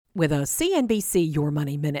With a CNBC Your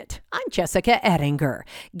Money Minute, I'm Jessica Ettinger.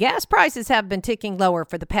 Gas prices have been ticking lower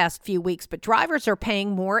for the past few weeks, but drivers are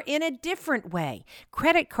paying more in a different way.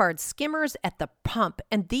 Credit card skimmers at the pump,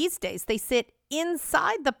 and these days they sit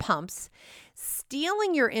inside the pumps,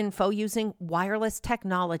 stealing your info using wireless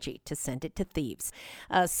technology to send it to thieves.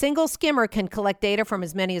 A single skimmer can collect data from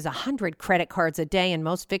as many as 100 credit cards a day, and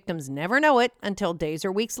most victims never know it until days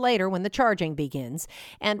or weeks later when the charging begins.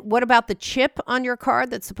 And what about the chip on your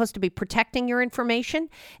card that's supposed to be protecting your information?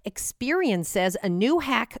 Experian says a new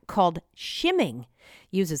hack called shimming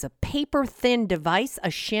uses a paper-thin device, a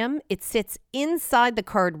shim. It sits inside the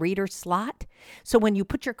card reader slot. So when you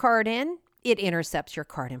put your card in, it intercepts your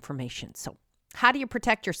card information. So how do you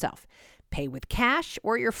protect yourself? Pay with cash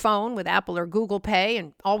or your phone with Apple or Google Pay,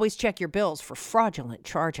 and always check your bills for fraudulent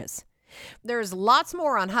charges. There's lots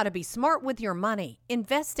more on how to be smart with your money,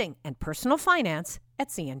 investing, and personal finance at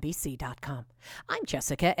CNBC.com. I'm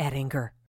Jessica Ettinger.